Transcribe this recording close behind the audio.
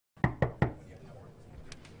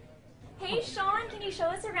Hey, Sean, can you show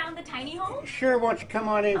us around the tiny home? Sure, why don't you come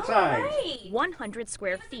on inside? All right. 100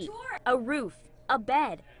 square feet, a roof, a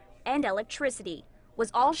bed, and electricity was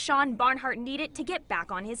all Sean Barnhart needed to get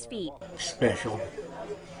back on his feet. Special.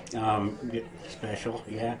 Special,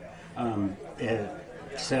 yeah.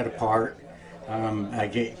 Set apart.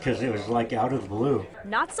 Because it was like out of the blue.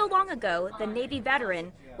 Not so long ago, the Navy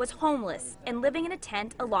veteran was homeless and living in a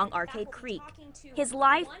tent along Arcade Creek. His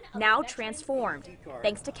life now transformed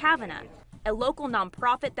thanks to Kavanaugh, a local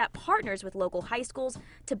nonprofit that partners with local high schools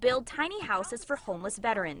to build tiny houses for homeless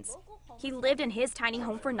veterans. He lived in his tiny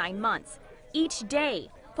home for 9 months, each day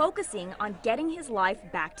focusing on getting his life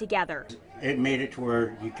back together. It made it to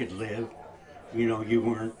where you could live. You know, you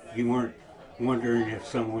weren't wondering if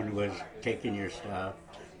someone was taking your stuff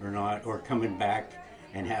or not, or coming back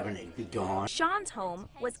and having it be gone. Sean's home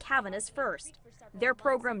was Kavanaugh's first. Their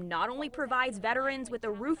program not only provides veterans with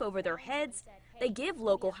a roof over their heads, they give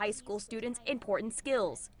local high school students important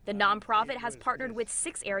skills. The nonprofit has partnered with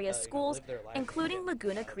 6 area schools, including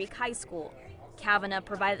Laguna Creek High School. Kavanaugh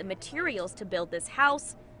provided the materials to build this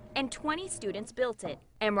house, and 20 students built it.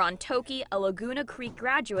 Emron Toki, a Laguna Creek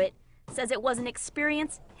graduate, says it was an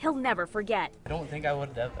experience he'll never forget. I don't think I would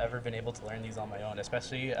have ever been able to learn these on my own,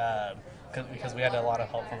 especially because we had a lot of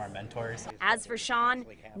help from our mentors. As for Sean,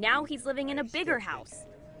 now he's living in a bigger house,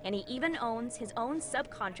 and he even owns his own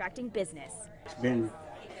subcontracting business. It's been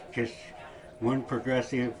just one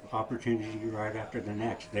progressive opportunity right after the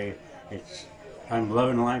next. I'm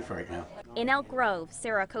loving life right now. In Elk Grove,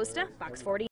 Sarah Costa, Fox 40.